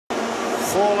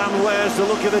Forlan wears the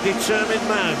look of a determined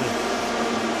man.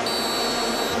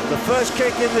 The first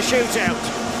kick in the shootout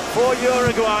for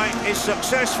Uruguay is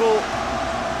successful.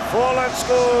 Forlan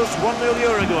scores 1-0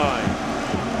 Uruguay.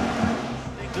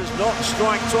 He does not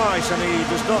strike twice and he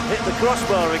does not hit the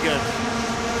crossbar again.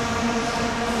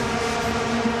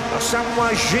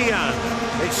 Asamoah Gyan,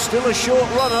 it's still a short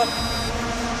run-up.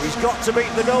 He's got to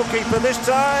beat the goalkeeper this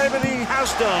time, and he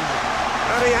has done.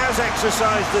 And he has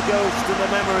exercised the ghost and the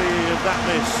memory of that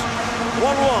miss.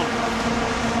 1-1.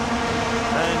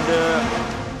 And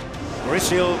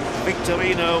Mauricio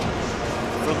Victorino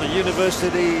from the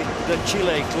University de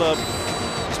Chile club.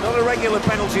 He's not a regular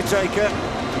penalty taker.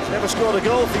 He's never scored a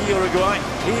goal for Uruguay.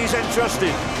 He's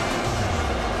entrusted.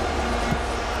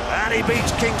 And he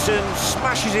beats Kingston,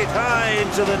 smashes it high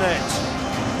into the net.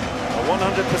 A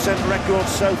 100% record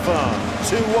so far.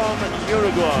 2-1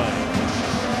 Uruguay.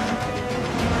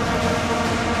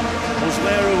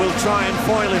 Muslera will try and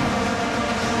foil him.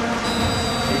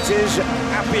 It is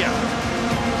Appiah.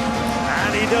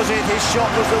 And he does it. His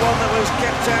shot was the one that was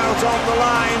kept out on the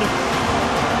line,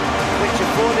 which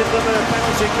afforded them a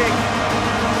penalty kick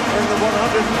in the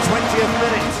 120th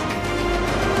minute.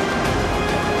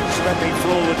 Stepping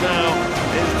forward now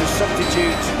is the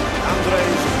substitute,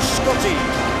 Andres Scotti.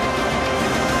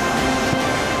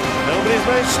 Nobody's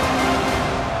missed.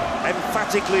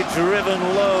 Emphatically driven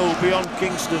low beyond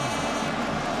Kingston.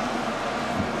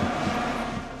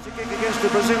 It's a kick against the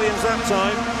Brazilians that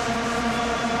time.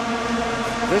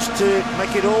 This to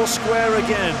make it all square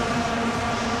again.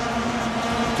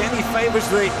 Again he favours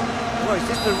the... Well, he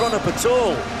didn't run up at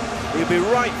all. He'll be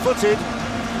right-footed.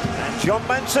 And John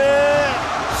Mensah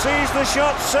sees the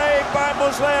shot, saved by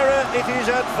Muslera. It is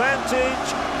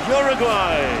advantage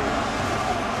Uruguay.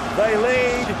 They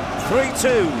lead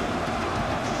 3-2.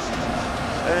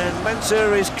 And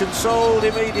Mensah is consoled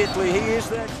immediately. He is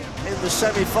there in the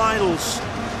semi-finals.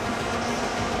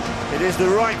 It is the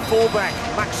right fullback,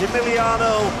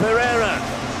 Maximiliano Pereira,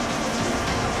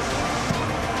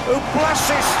 who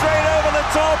blasts it straight over the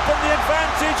top, and the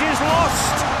advantage is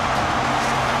lost,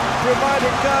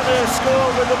 provided Ghana score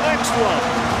with the next one.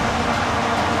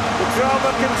 The drama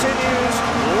continues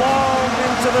long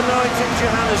into the night in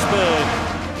Johannesburg.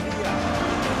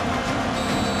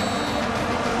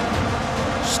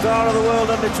 Star of the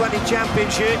World Under-20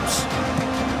 Championships,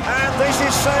 and this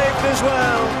is saved as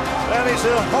well. And it's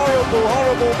a horrible,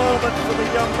 horrible moment for the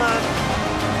young man.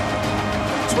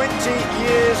 20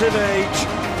 years of age,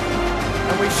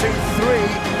 and we've seen 3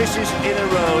 misses in a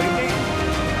row.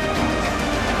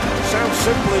 Sounds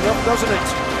simple enough, doesn't it?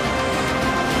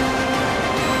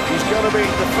 He's got to be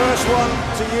the first one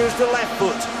to use the left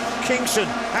foot. Kingston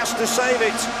has to save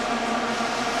it.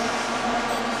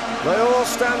 They all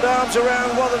stand arms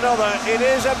around one another. It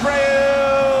is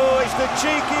Abreu. It's the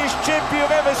cheekiest chip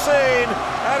you've ever seen,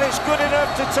 and it's good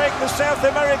enough to take the South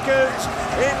Americans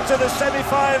into the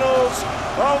semi-finals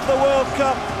of the World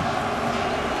Cup.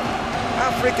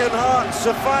 African hearts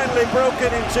are finally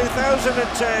broken in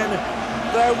 2010.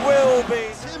 There will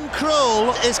be... Tim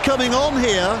Krul is coming on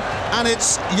here, and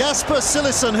it's Jasper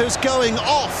Cillessen who's going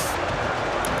off.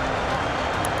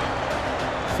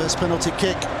 First penalty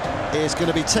kick is going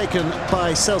to be taken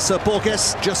by Celso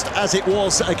Borges, just as it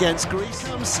was against Greece.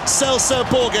 Celso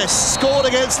Borges scored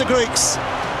against the Greeks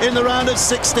in the round of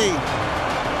 16.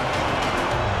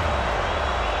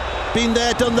 Been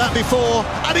there, done that before,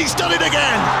 and he's done it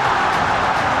again!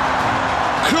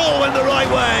 Krul went the right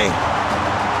way,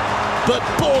 but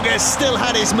Borges still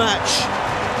had his match.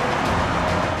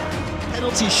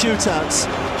 Penalty shootouts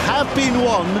have been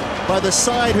won by the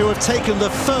side who have taken the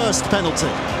first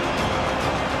penalty.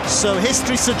 So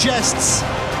history suggests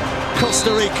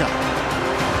Costa Rica.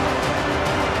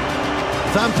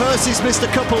 Van Persie's missed a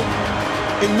couple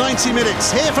in 90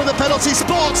 minutes. Here from the penalty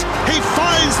spot, he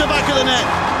finds the back of the net.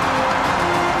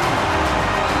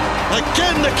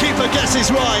 Again the keeper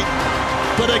guesses right,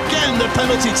 but again the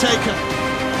penalty taken.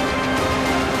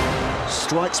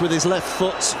 Strikes with his left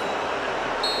foot.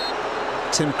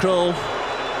 Tim Krul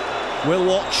will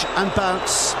watch and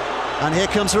bounce. And here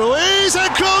comes Ruiz, and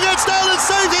Krul gets down and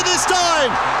saves it this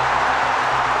time!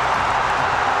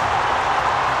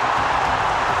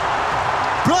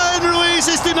 Brian Ruiz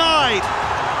is denied.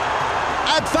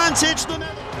 Advantage the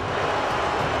Netherlands.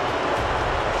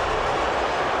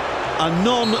 A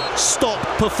non-stop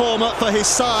performer for his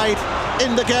side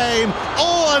in the game.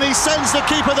 Oh, and he sends the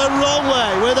keeper the wrong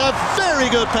way with a very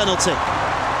good penalty.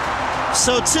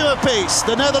 So 2 apiece,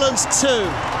 the Netherlands 2,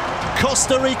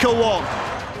 Costa Rica 1.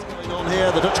 On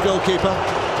here, the Dutch goalkeeper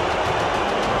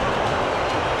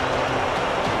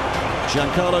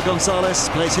Giancarlo Gonzalez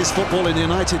plays his football in the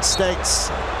United States.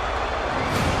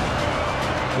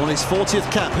 Won his 40th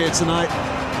cap here tonight.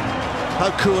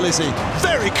 How cool is he?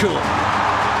 Very cool.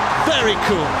 Very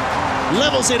cool.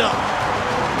 Levels it up.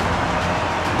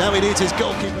 Now he needs his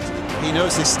goalkeeper. He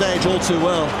knows this stage all too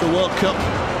well. The World Cup.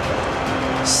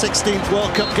 16th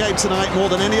World Cup game tonight, more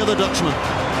than any other Dutchman.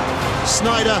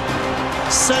 Sneijder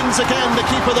sends again the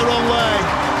keeper the wrong way.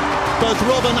 Both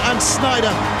Robben and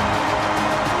Sneijder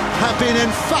have been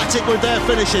emphatic with their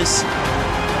finishes.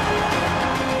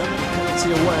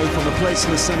 Penalty away from a place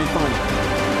in the semi-final.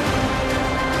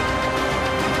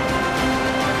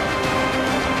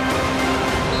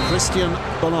 Christian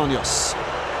Bolaños,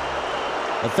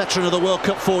 a veteran of the World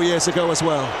Cup 4 years ago as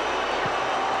well.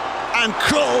 And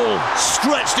Krul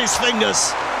stretched his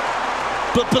fingers,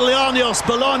 but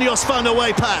Bolaños found a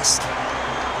way past.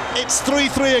 It's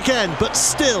 3-3 again, but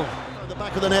still at the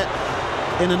back of the net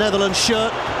in a Netherlands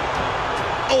shirt.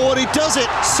 Oh, and he does it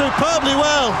superbly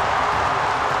well.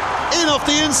 In off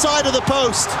the inside of the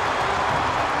post.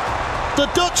 The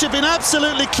Dutch have been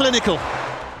absolutely clinical.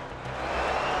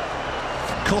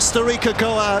 Costa Rica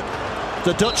go out,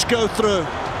 the Dutch go through.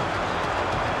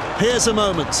 Here's a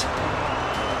moment.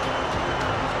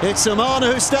 It's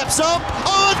Amana who steps up.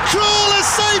 Oh, and Krul has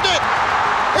saved it!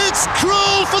 It's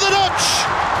Krul for the Dutch!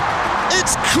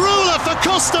 It's Kruller for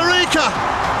Costa Rica!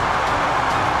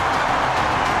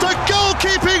 The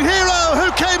goalkeeping hero who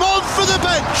came on for the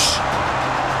bench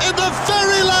in the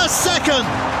very last second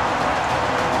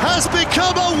has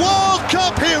become a World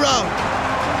Cup hero!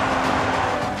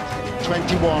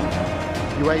 21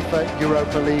 UEFA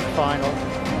Europa League final.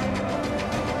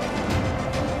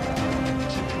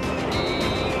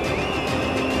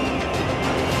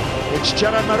 It's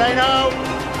Gerard Moreno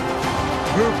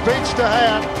who beats De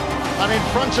Gea, and in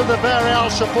front of the Villarreal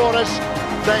supporters,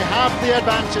 they have the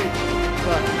advantage.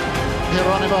 But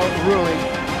Geronimo Rulli,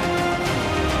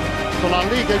 for La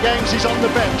Liga games, he's on the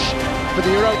bench. For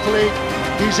the Europa League,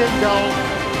 he's in goal,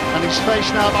 and he's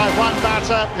faced now by Juan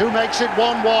Bata, who makes it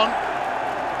 1-1.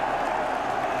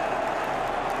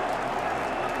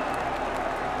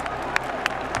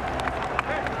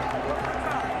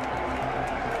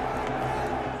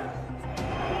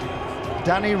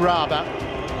 Danny Raba,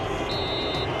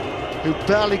 who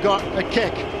barely got a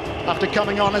kick after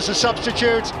coming on as a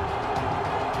substitute.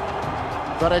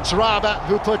 But it's Raba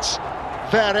who puts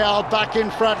Villarreal back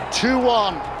in front,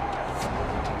 2-1.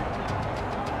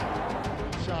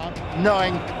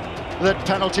 Knowing that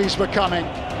penalties were coming.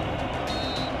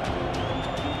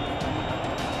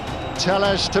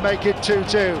 Tellers to make it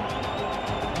 2-2.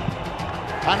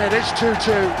 And it is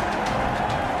 2-2.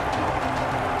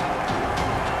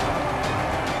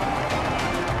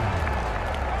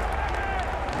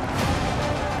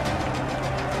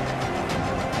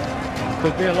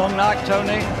 Could be a long night,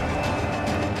 Tony.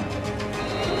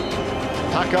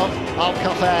 Paco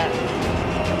Alcacer.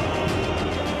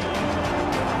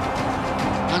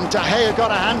 And De Gea got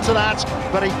a hand to that,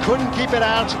 but he couldn't keep it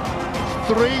out.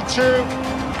 3-2.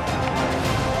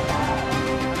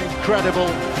 Incredible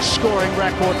scoring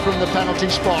record from the penalty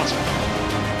spot.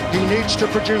 He needs to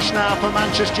produce now for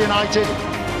Manchester United.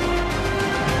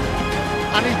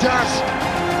 And he does.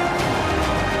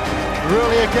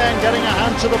 Really again getting a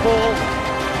hand to the ball,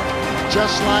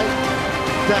 just like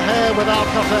De Gea with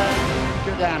Alcacer.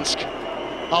 Gdansk,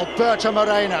 Alberto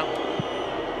Moreno.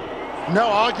 No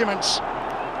arguments.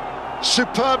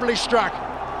 Superbly struck.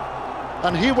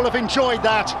 And he will have enjoyed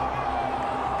that.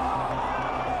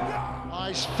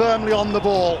 Eyes firmly on the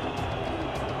ball.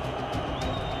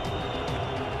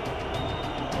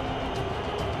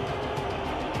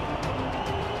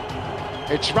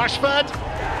 It's Rashford.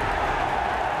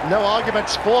 No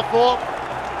arguments, 4-4.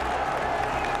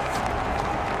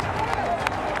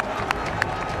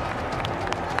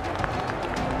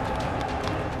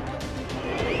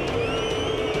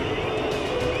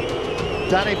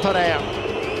 Danny Pereira.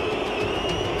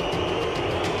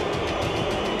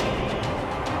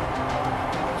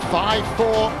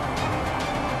 (5-4).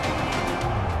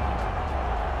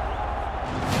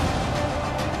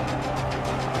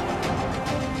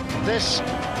 This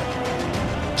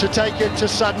to take it to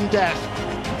sudden death,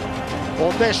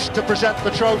 or this to present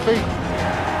the trophy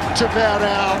to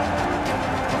Villarreal.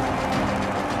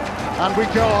 And we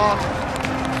go on,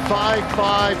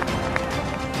 5-5.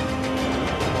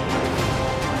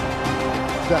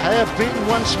 De Gea beaten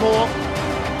once more,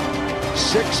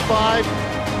 6-5,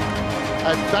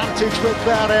 advantage with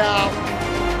Villarreal.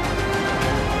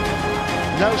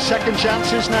 No second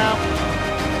chances now.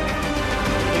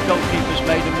 The goalkeeper's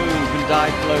made a move and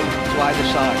dived low to either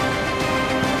side.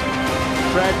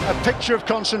 Fred, a picture of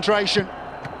concentration,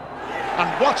 and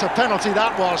what a penalty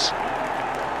that was.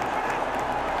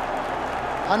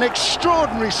 An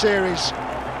extraordinary series.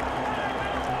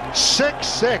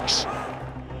 6-6.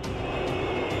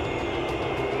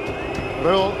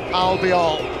 Rule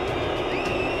Albiol.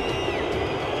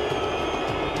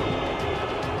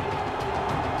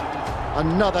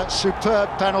 Another superb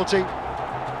penalty.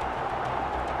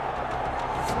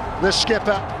 The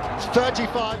skipper,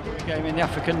 35. Game in the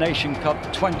African Nation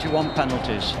Cup, 21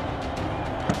 penalties.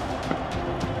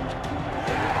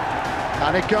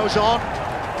 And it goes on.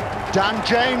 Dan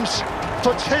James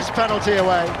puts his penalty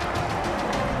away.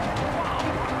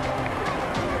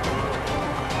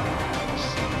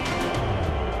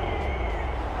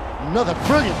 Another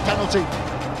brilliant penalty.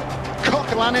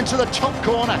 Coquelin into the top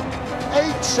corner.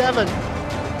 8-7.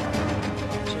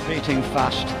 It's beating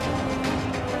fast.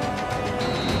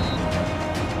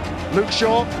 Luke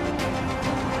Shaw.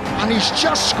 And he's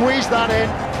just squeezed that in.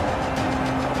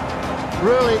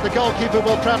 Really, the goalkeeper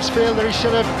will perhaps feel that he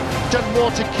should have done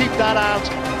more to keep that out.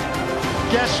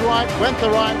 Guessed right, went the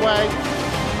right way.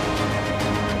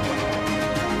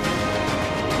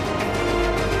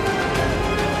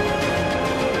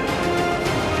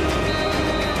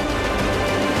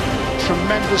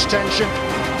 Tremendous tension.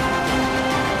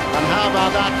 And how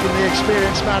about that from the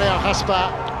experienced Mario Haspa?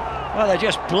 Well, they're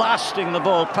just blasting the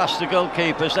ball past the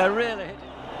goalkeepers. They're really hitting.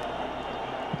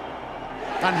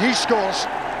 And he scores.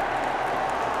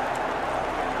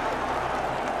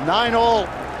 9-all.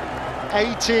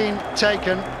 18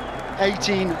 taken,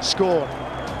 18 scored.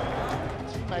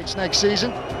 Teammates next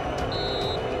season.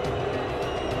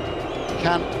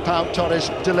 Can Pau Torres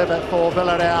deliver for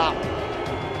Villarreal?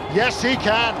 Yes, he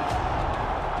can.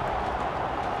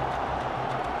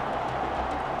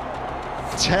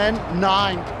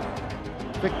 10-9.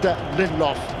 Victor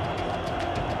Lindelof.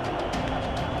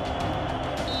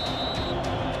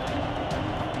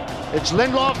 It's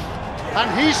Lindelof,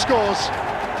 and he scores.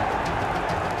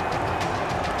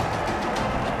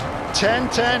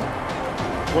 10-10.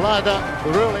 Will either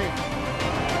Rulli.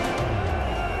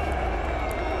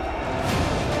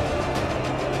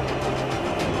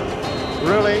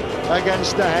 Rulli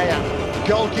against De Gea.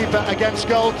 Goalkeeper against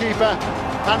goalkeeper,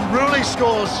 and Rulli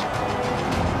scores.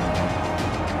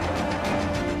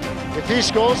 If he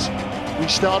scores, we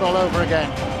start all over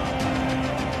again.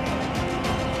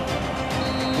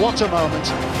 What a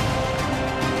moment.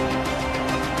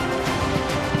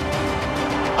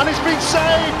 And it's been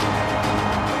saved.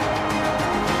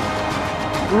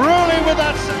 Rulli with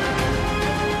that save.